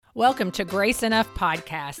Welcome to Grace Enough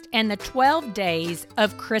Podcast and the 12 Days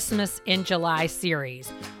of Christmas in July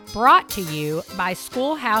series, brought to you by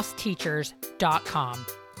SchoolhouseTeachers.com.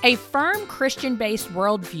 A firm Christian-based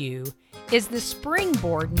worldview is the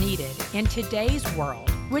springboard needed in today's world,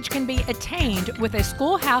 which can be attained with a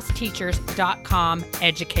SchoolhouseTeachers.com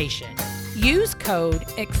education. Use code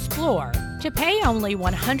EXPLORE to pay only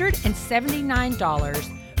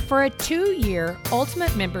 $179 for a 2-year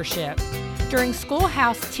ultimate membership during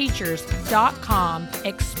SchoolhouseTeachers.com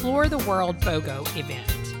Explore the World BOGO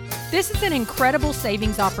event. This is an incredible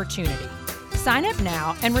savings opportunity. Sign up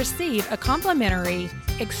now and receive a complimentary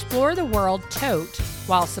Explore the World tote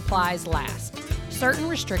while supplies last. Certain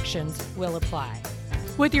restrictions will apply.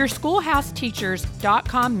 With your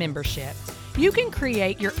SchoolhouseTeachers.com membership, you can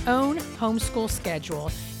create your own homeschool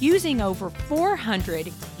schedule using over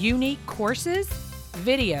 400 unique courses,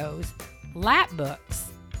 videos, lap books,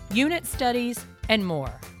 unit studies, and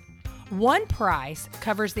more. One price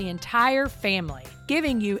covers the entire family,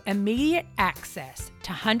 giving you immediate access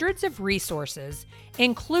to hundreds of resources,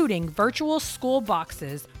 including virtual school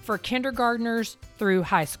boxes for kindergartners through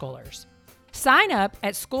high schoolers. Sign up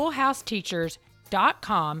at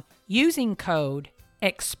SchoolhouseTeachers.com using code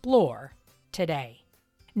EXPLORE today.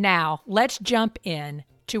 Now, let's jump in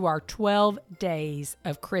to our 12 Days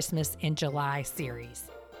of Christmas in July series.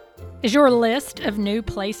 Is your list of new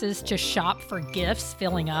places to shop for gifts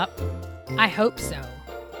filling up? I hope so,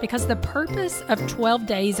 because the purpose of 12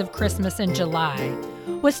 Days of Christmas in July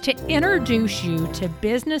was to introduce you to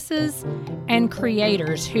businesses and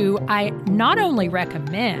creators who I not only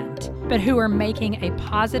recommend, but who are making a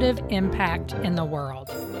positive impact in the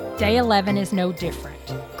world. Day 11 is no different.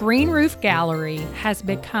 Green Roof Gallery has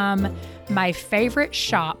become my favorite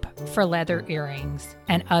shop for leather earrings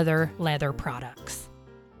and other leather products.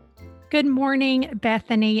 Good morning,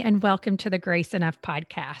 Bethany, and welcome to the Grace Enough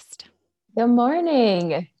podcast. Good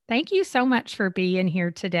morning. Thank you so much for being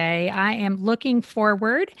here today. I am looking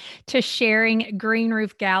forward to sharing Green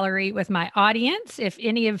Roof Gallery with my audience. If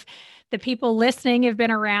any of the people listening have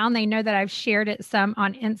been around, they know that I've shared it some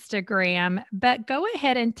on Instagram, but go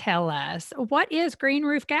ahead and tell us, what is Green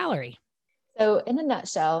Roof Gallery? So in a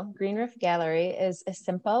nutshell, Green Roof Gallery is a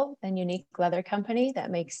simple and unique leather company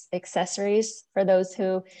that makes accessories for those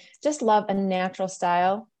who just love a natural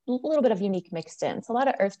style, a little bit of unique mixed in. So a lot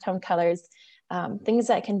of earth tone colors, things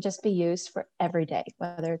that can just be used for every day,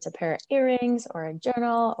 whether it's a pair of earrings or a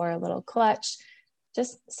journal or a little clutch,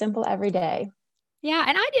 just simple every day. Yeah,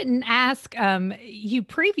 and I didn't ask you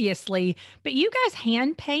previously, but you guys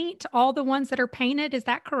hand paint all the ones that are painted. Is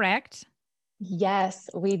that correct? Yes,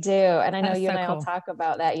 we do. And I know you so and I will cool. talk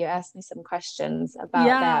about that. You asked me some questions about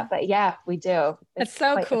that, but yeah, we do. That's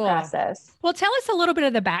so quite cool. The process. Well, tell us a little bit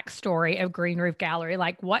of the backstory of Green Roof Gallery.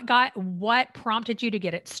 Like what prompted you to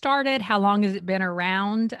get it started? How long has it been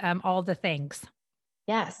around? All the things.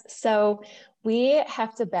 Yes. So we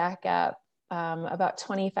have to back up about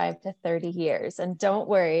 25 to 30 years. And don't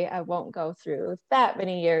worry, I won't go through that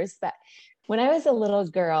many years. But when I was a little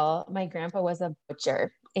girl, my grandpa was a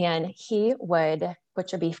butcher and he would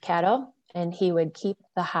butcher beef cattle and he would keep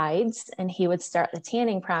the hides and he would start the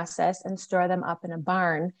tanning process and store them up in a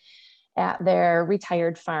barn at their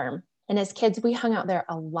retired farm. And as kids, we hung out there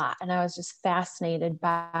a lot. And I was just fascinated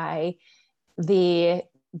by the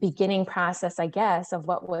beginning process, I guess, of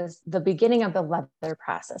what was the beginning of the leather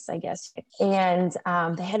process, I guess. And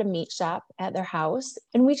they had a meat shop at their house.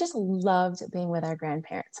 And we just loved being with our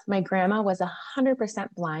grandparents. My grandma was 100%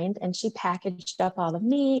 blind and she packaged up all the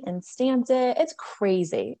meat and stamped it. It's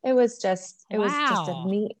crazy. It was just a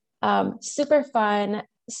neat, super fun,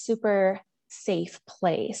 super safe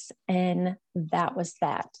place. And that was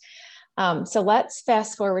that. So let's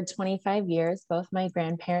fast forward 25 years. Both my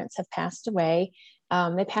grandparents have passed away.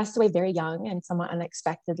 They passed away very young and somewhat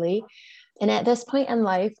unexpectedly. And at this point in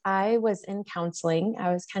life, I was in counseling.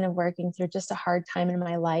 I was kind of working through just a hard time in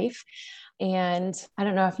my life. And I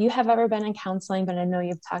don't know if you have ever been in counseling, but I know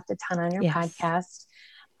you've talked a ton on your podcast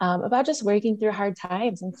about just working through hard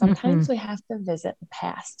times. And sometimes we have to visit the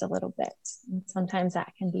past a little bit. And sometimes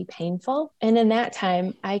that can be painful. And in that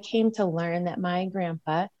time, I came to learn that my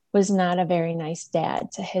grandpa was not a very nice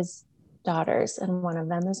dad to his daughters. And one of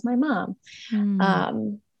them is my mom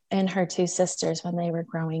and her two sisters when they were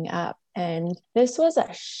growing up. And this was a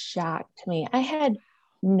shock to me. I had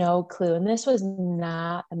no clue. And this was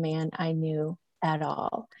not a man I knew at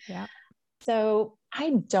all. Yeah. So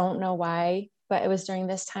I don't know why, but it was during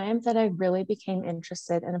this time that I really became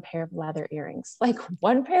interested in a pair of leather earrings, like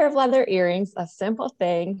one pair of leather earrings, a simple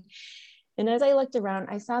thing. And as I looked around,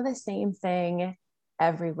 I saw the same thing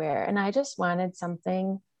everywhere. And I just wanted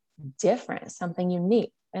something different, something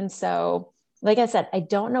unique. And so, like I said, I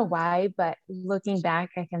don't know why, but looking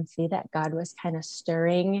back, I can see that God was kind of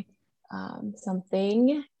stirring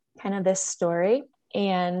something, kind of this story.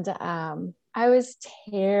 And I was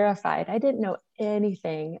terrified. I didn't know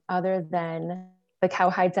anything other than the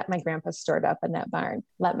cowhides that my grandpa stored up in that barn.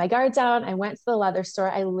 Let my guard down. I went to the leather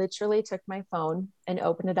store. I literally took my phone and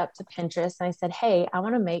opened it up to Pinterest. And I said, hey, I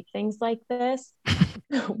want to make things like this.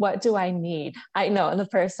 What do I need? I know. And the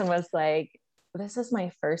person was like, this is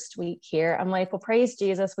my first week here. I'm like, well, praise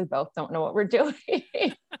Jesus. We both don't know what we're doing.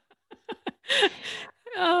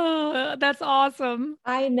 Oh, that's awesome.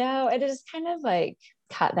 I know. It just kind of like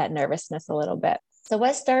cut that nervousness a little bit. So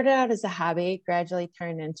what started out as a hobby gradually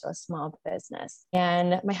turned into a small business.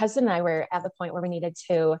 And my husband and I were at the point where we needed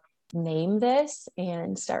to name this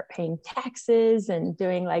and start paying taxes and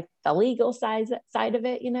doing like the legal side of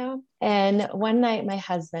it, you know? And one night my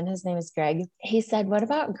husband, his name is Greg, he said, what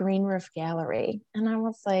about Green Roof Gallery? And I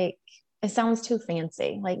was like, it sounds too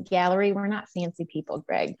fancy. Like gallery, we're not fancy people,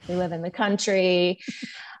 Greg. We live in the country.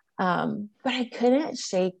 But I couldn't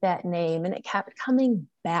shake that name and it kept coming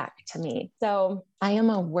back to me. So I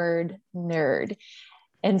am a word nerd.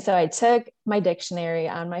 And so I took my dictionary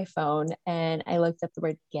on my phone and I looked up the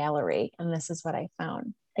word gallery, and this is what I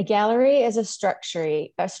found. A gallery is a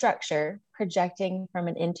structure projecting from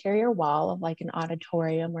an interior wall of like an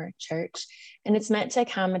auditorium or a church, and it's meant to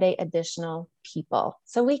accommodate additional people.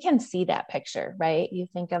 So we can see that picture, right? You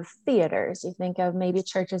think of theaters, you think of maybe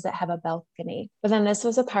churches that have a balcony. But then this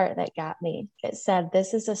was a part that got me. It said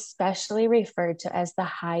this is especially referred to as the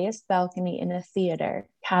highest balcony in a theater,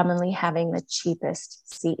 commonly having the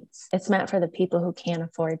cheapest seats. It's meant for the people who can't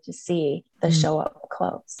afford to see the show up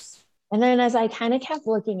close. And then as I kind of kept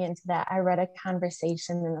looking into that, I read a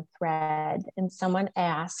conversation in a thread and someone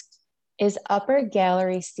asked, is upper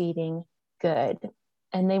gallery seating good?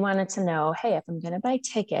 And they wanted to know, hey, if I'm going to buy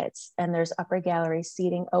tickets and there's upper gallery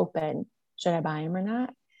seating open, should I buy them or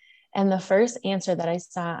not? And the first answer that I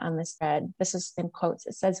saw on this thread, this is in quotes,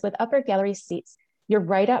 it says, with upper gallery seats, you're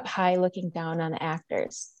right up high looking down on the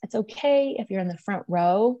actors. It's okay if you're in the front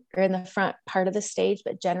row or in the front part of the stage,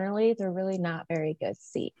 but generally they're really not very good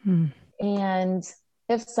seats. And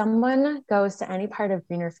if someone goes to any part of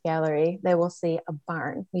Green Roof Gallery, they will see a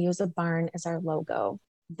barn. We use a barn as our logo.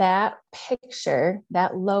 That picture,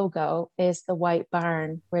 that logo is the white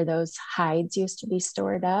barn where those hides used to be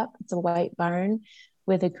stored up. It's a white barn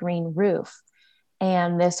with a green roof.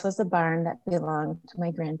 And this was a barn that belonged to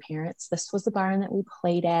my grandparents. This was the barn that we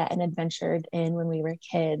played at and adventured in when we were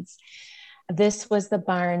kids. This was the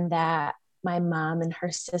barn that my mom and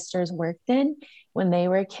her sisters worked in when they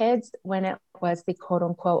were kids, when it was the quote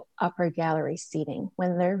unquote upper gallery seating,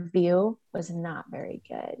 when their view was not very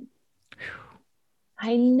good.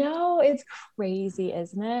 I know, it's crazy,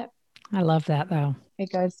 isn't it? I love that though.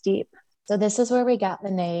 It goes deep. So this is where we got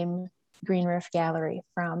the name Green Roof Gallery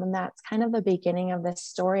from. And that's kind of the beginning of this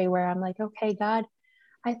story where I'm like, okay, God,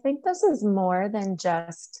 I think this is more than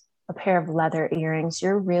just a pair of leather earrings.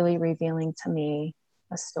 You're really revealing to me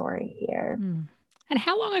a story here. And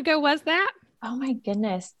how long ago was that? Oh my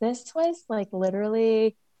goodness. This was like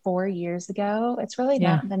literally 4 years ago. It's really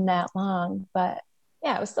not been that long, but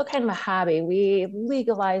yeah, it was still kind of a hobby. We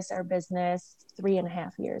legalized our business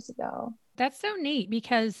 3.5 years ago. That's so neat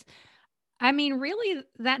because I mean, really,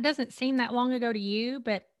 that doesn't seem that long ago to you,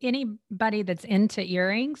 but anybody that's into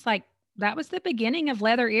earrings, like that was the beginning of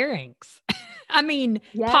leather earrings. I mean,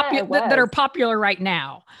 Yeah, that are popular right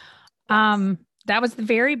now. Yes. That was the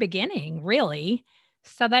very beginning, really.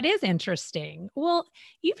 So that is interesting. Well,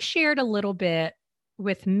 you've shared a little bit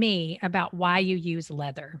with me about why you use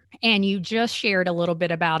leather, and you just shared a little bit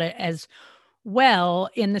about it as well,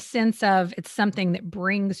 in the sense of it's something that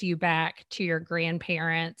brings you back to your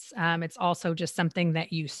grandparents. It's also just something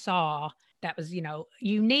that you saw that was,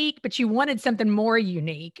 unique, but you wanted something more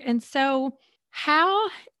unique. And so, how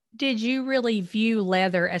did you really view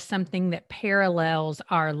leather as something that parallels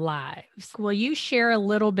our lives? Will you share a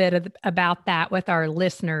little bit about that with our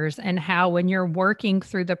listeners and how, when you're working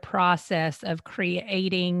through the process of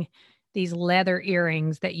creating these leather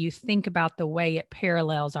earrings, that you think about the way it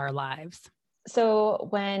parallels our lives? So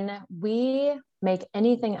when we make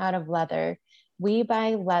anything out of leather, we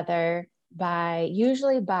buy leather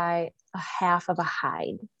usually by a half of a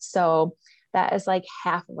hide. So that is like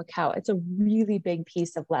half of a cow. It's a really big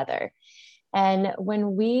piece of leather. And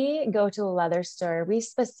when we go to a leather store, we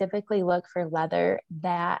specifically look for leather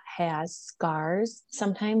that has scars.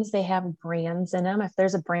 Sometimes they have brands in them. If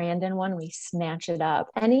there's a brand in one, we snatch it up.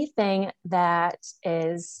 Anything that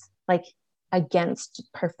is like against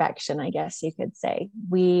perfection, I guess you could say,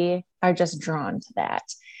 we are just drawn to that.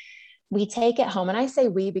 we take it home. And I say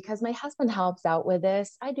we because my husband helps out with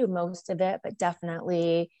this. I do most of it, but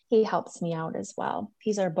definitely he helps me out as well.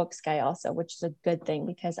 He's our books guy also, which is a good thing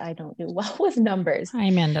because I don't do well with numbers.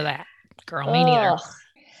 I'm into that. Girl, me neither. Ugh.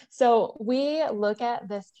 So we look at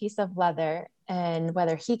this piece of leather, and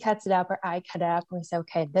whether he cuts it up or I cut it up, and we say,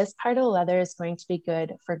 okay, this part of the leather is going to be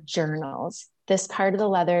good for journals. This part of the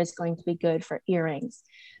leather is going to be good for earrings.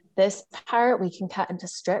 This part we can cut into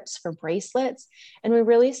strips for bracelets. And we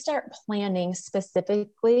really start planning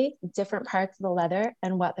specifically different parts of the leather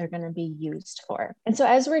and what they're going to be used for. And so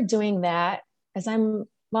as we're doing that,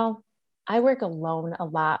 I work alone a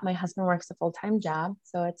lot. My husband works a full-time job,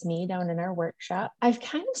 so it's me down in our workshop. I've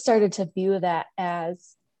kind of started to view that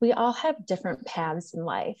as we all have different paths in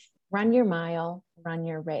life. Run your mile, run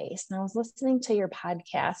your race. And I was listening to your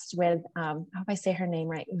podcast with, I hope I say her name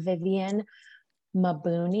right, Vivian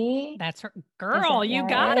Mabuni. That's her. Girl, you right?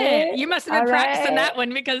 Got it. You must have been All practicing right. that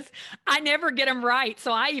one because I never get them right.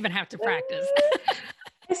 So I even have to practice.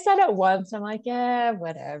 I said it once. I'm like, yeah,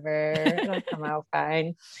 whatever. It'll come out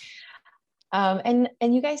fine. And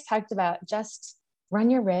you guys talked about just run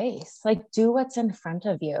your race, like do what's in front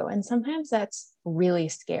of you. And sometimes that's really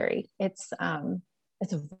scary. It's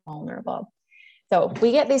vulnerable. So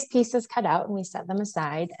we get these pieces cut out and we set them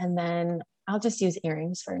aside. And then I'll just use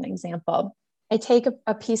earrings for an example. I take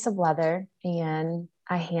a piece of leather and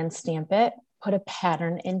I hand stamp it, put a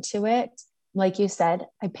pattern into it. Like you said,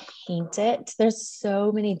 I paint it. There's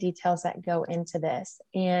so many details that go into this.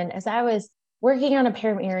 And as I was working on a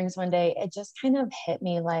pair of earrings one day, it just kind of hit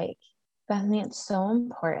me like, Bethany, it's so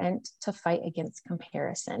important to fight against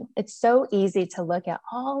comparison. It's so easy to look at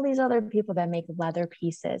all these other people that make leather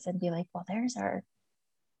pieces and be like, well, theirs are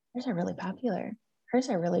really popular. Hers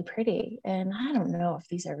are really pretty. And I don't know if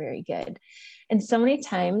these are very good. And so many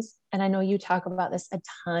times, and I know you talk about this a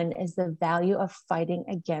ton, is the value of fighting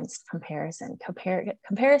against comparison.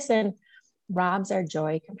 Comparison robs our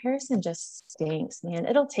joy. Comparison just stinks, man.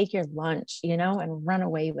 It'll take your lunch, and run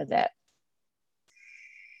away with it.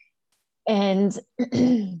 And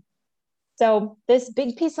so this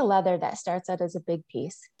big piece of leather that starts out as a big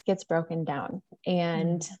piece gets broken down.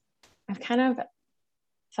 And I've kind of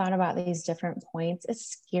thought about these different points. It's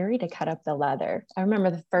scary to cut up the leather. I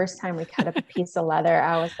remember the first time we cut up a piece of leather,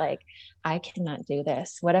 I was like, I cannot do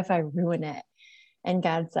this. What if I ruin it? And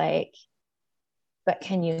God's like, but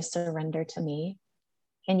can you surrender to me?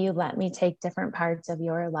 Can you let me take different parts of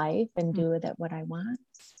your life and do with it what I want?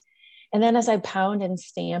 And then as I pound and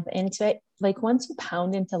stamp into it, like once you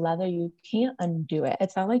pound into leather, you can't undo it.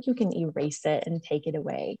 It's not like you can erase it and take it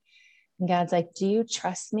away. And God's like, do you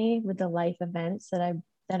trust me with the life events that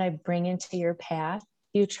I bring into your path?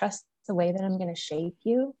 Do you trust the way that I'm going to shape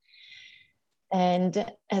you?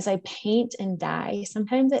 And as I paint and dye,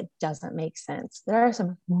 sometimes it doesn't make sense. There are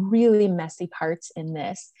some really messy parts in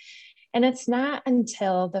this. And it's not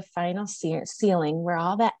until the final sealing where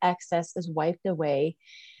all that excess is wiped away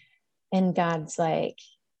and God's like,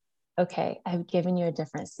 okay, I've given you a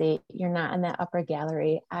different seat. You're not in that upper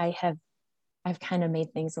gallery. I've kind of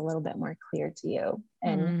made things a little bit more clear to you.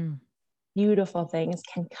 And beautiful things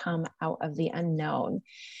can come out of the unknown.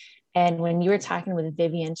 And when you were talking with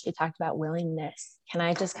Vivian, she talked about willingness. Can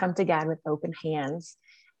I just come to God with open hands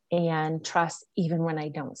and trust even when I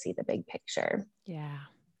don't see the big picture? Yeah.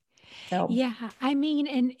 So, yeah, I mean,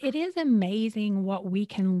 and it is amazing what we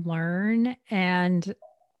can learn and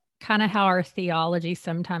kind of how our theology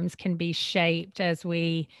sometimes can be shaped as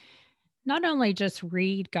we not only just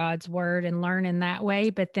read God's word and learn in that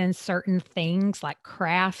way, but then certain things like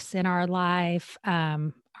crafts in our life,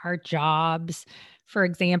 our jobs. For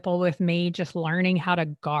example, with me, just learning how to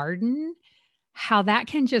garden, how that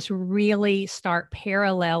can just really start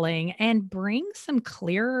paralleling and bring some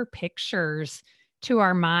clearer pictures to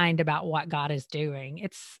our mind about what God is doing.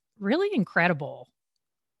 It's really incredible.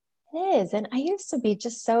 it is. And I used to be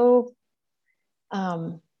just so,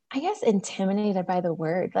 I guess, intimidated by the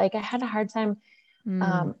word. Like I had a hard time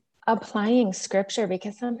applying scripture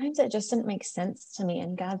because sometimes it just didn't make sense to me.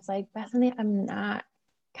 And God's like, Bethany, I'm not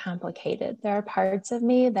complicated. There are parts of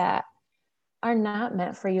me that are not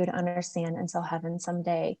meant for you to understand until heaven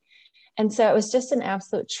someday. And so it was just an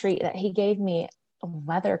absolute treat that he gave me a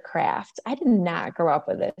leather craft. I did not grow up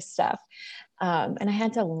with this stuff. And I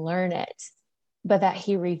had to learn it, but that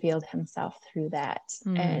he revealed himself through that.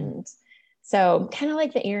 And so kind of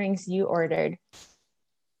like the earrings you ordered,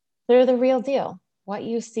 they're the real deal. What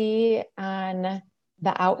you see on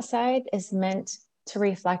the outside is meant to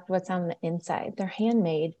reflect what's on the inside. They're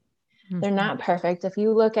handmade. They're not perfect. If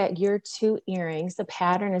you look at your two earrings, the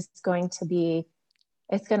pattern is going to be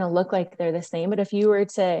it's going to look like they're the same. But if you were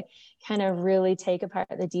to kind of really take apart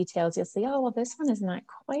the details, you'll see, oh, well, this one is not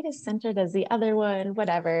quite as centered as the other one,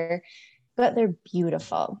 whatever, but they're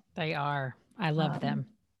beautiful. They are. I love them.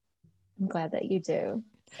 I'm glad that you do.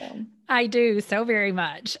 So. I do so very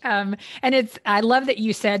much. And I love that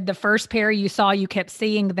you said the first pair you saw, you kept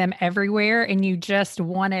seeing them everywhere and you just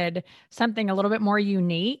wanted something a little bit more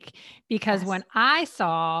unique, because when I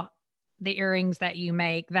saw the earrings that you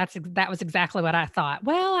make, that was exactly what I thought.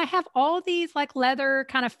 Well, I have all these like leather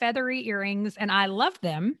kind of feathery earrings and I love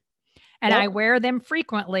them and I wear them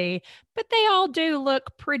frequently, but they all do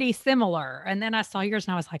look pretty similar. And then I saw yours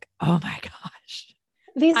and I was like, oh my gosh,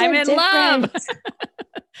 These I'm are in different. love.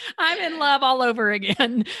 I'm in love all over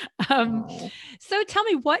again. So tell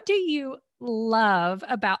me, what do you love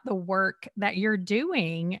about the work that you're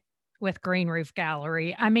doing with Green Roof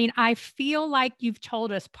Gallery? I mean, I feel like you've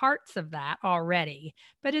told us parts of that already,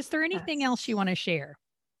 but is there anything else you want to share?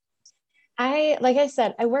 Like I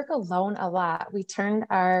said, I work alone a lot. We turned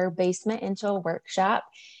our basement into a workshop.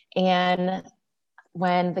 And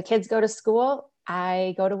when the kids go to school,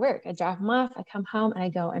 I go to work. I drop them off, I come home, and I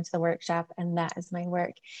go into the workshop, and that is my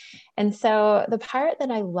work. And so the part that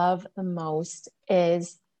I love the most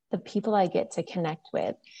is the people I get to connect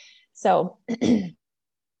with. So I've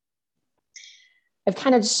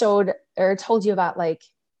kind of showed or told you about like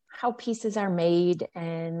how pieces are made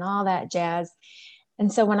and all that jazz.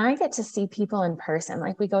 And so when I get to see people in person,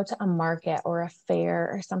 like we go to a market or a fair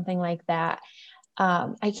or something like that,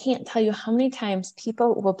 I can't tell you how many times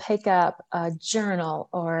people will pick up a journal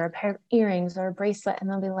or a pair of earrings or a bracelet and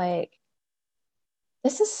they'll be like,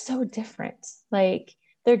 this is so different. Like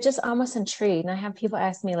they're just almost intrigued. And I have people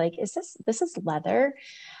ask me like, this is leather?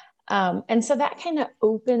 And so that kind of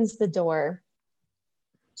opens the door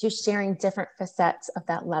to sharing different facets of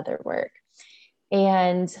that leather work.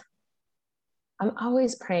 And I'm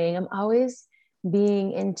always praying. I'm always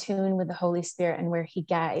being in tune with the Holy Spirit and where he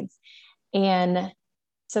guides. And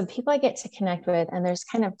so people I get to connect with, and there's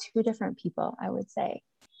kind of two different people, I would say.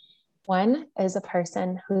 One is a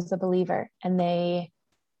person who's a believer and they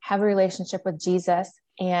have a relationship with Jesus.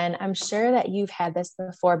 And I'm sure that you've had this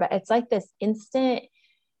before, but it's like this instant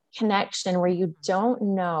connection where you don't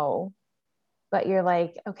know, but you're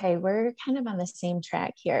like, okay, we're kind of on the same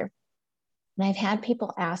track here. And I've had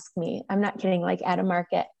people ask me, I'm not kidding, like at a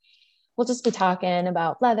market, we'll just be talking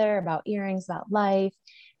about leather, about earrings, about life.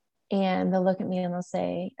 And they'll look at me and they'll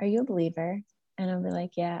say, are you a believer? And I'll be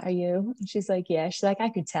like, yeah, are you? And she's like, yeah. She's like, I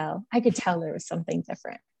could tell there was something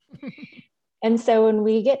different. And so when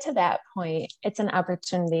we get to that point, it's an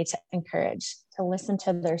opportunity to encourage, to listen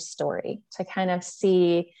to their story, to kind of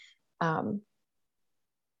see the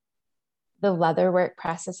leather work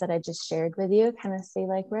process that I just shared with you, kind of see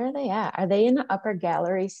like, where are they at? Are they in the upper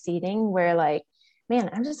gallery seating where like, man,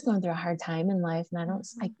 I'm just going through a hard time in life and I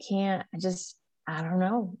don't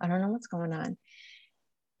know. I don't know what's going on.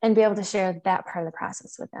 And be able to share that part of the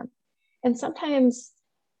process with them. And sometimes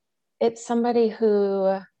it's somebody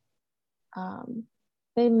who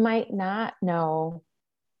they might not know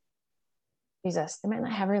Jesus. They might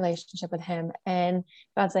not have a relationship with him. And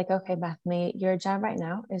God's like, okay, Bethany, your job right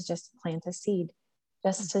now is just to plant a seed,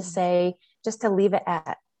 just to say, just to leave it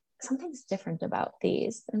at something's different about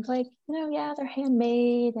these. And it's like, yeah, they're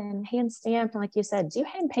handmade and hand stamped. And like you said, do you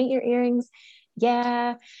hand paint your earrings?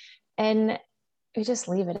 Yeah. And we just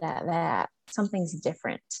leave it at that. Something's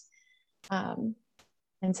different.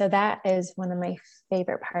 And so that is one of my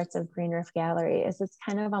favorite parts of Green Roof Gallery is it's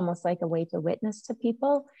kind of almost like a way to witness to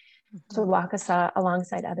people, to walk us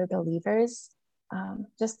alongside other believers,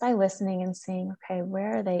 just by listening and seeing, okay,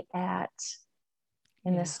 where are they at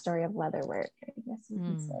in this story of leather work, I guess you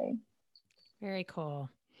can say. Very cool.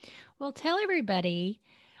 Well, tell everybody,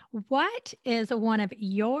 what is one of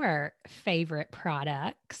your favorite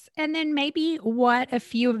products? And then maybe what a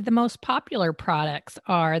few of the most popular products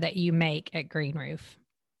are that you make at Green Roof.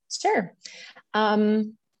 Sure.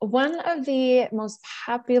 One of the most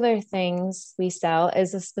popular things we sell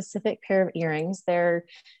is a specific pair of earrings. They're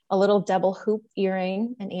a little double hoop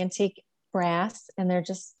earring, an antique brass, and they're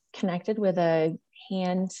just connected with a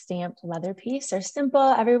hand stamped leather piece. They're simple.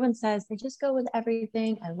 Everyone says they just go with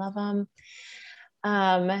everything. I love them.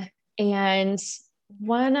 And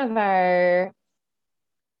one of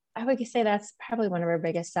I would say that's probably one of our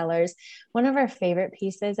biggest sellers. One of our favorite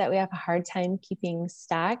pieces that we have a hard time keeping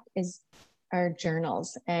stock is our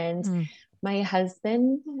journals. And my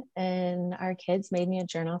husband and our kids made me a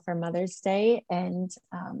journal for Mother's Day. And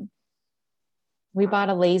we bought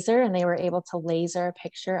a laser and they were able to laser a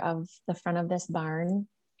picture of the front of this barn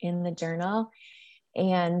in the journal.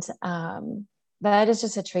 And that is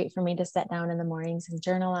just a treat for me to sit down in the mornings and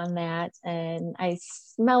journal on that. And I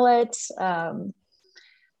smell it.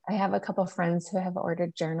 I have a couple of friends who have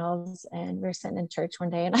ordered journals, and we were sitting in church one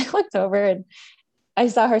day and I looked over and I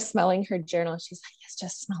saw her smelling her journal. She's like, "This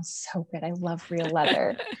just smells so good. I love real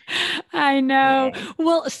leather." I know. Anyway,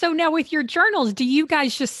 Well, so now with your journals, do you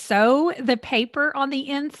guys just sew the paper on the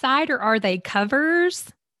inside or are they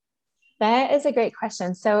covers? that is a great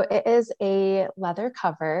question. So it is a leather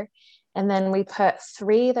cover. And then we put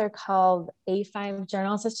three, they're called A5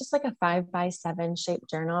 journals. It's just like a 5x7 shaped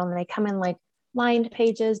journal. And they come in like lined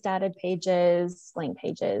pages, dotted pages, blank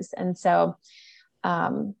pages. And so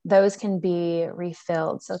those can be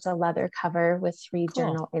refilled. So it's a leather cover with three Cool.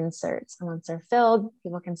 journal inserts. And once they're filled,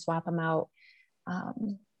 people can swap them out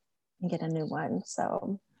and get a new one.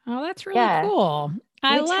 So Oh, that's really yeah, cool.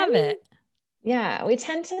 I we love tend, it. yeah, we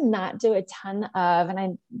tend to not do a ton of,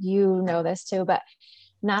 and you know this too, but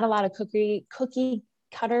not a lot of cookie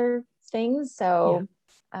cutter things. Yeah. So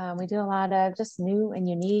we do a lot of just new and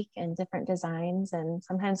unique and different designs. And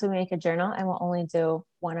sometimes we make a journal and we'll only do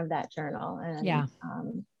one of that journal and Yeah.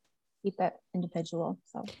 keep it individual.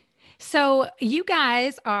 So you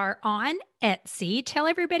guys are on Etsy. Tell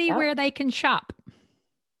everybody Yep. where they can shop.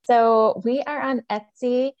 So we are on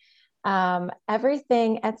Etsy.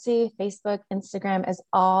 Everything Etsy, Facebook, Instagram is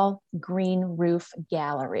all Green Roof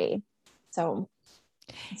Gallery. So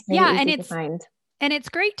it's pretty Yeah, easy to find. and it's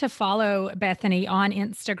great to follow Bethany on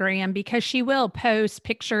Instagram because she will post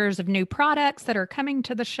pictures of new products that are coming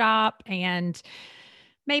to the shop and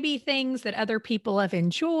maybe things that other people have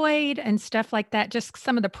enjoyed and stuff like that, just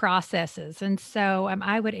some of the processes. And so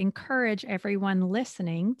I would encourage everyone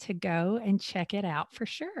listening to go and check it out for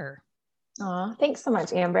sure. Aw, thanks so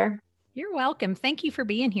much, Amber. You're welcome. Thank you for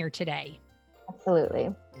being here today.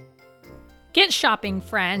 Absolutely. Get shopping,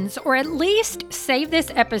 friends, or at least save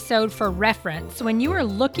this episode for reference when you are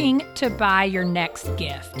looking to buy your next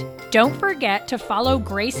gift. Don't forget to follow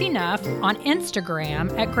Grace Enough on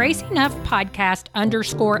Instagram at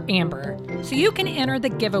GraceEnoughPodcast_Amber so you can enter the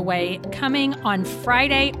giveaway coming on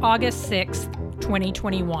Friday, August 6th,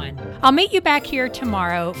 2021. I'll meet you back here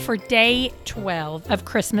tomorrow for day 12 of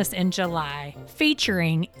Christmas in July,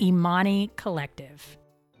 featuring Imani Collective.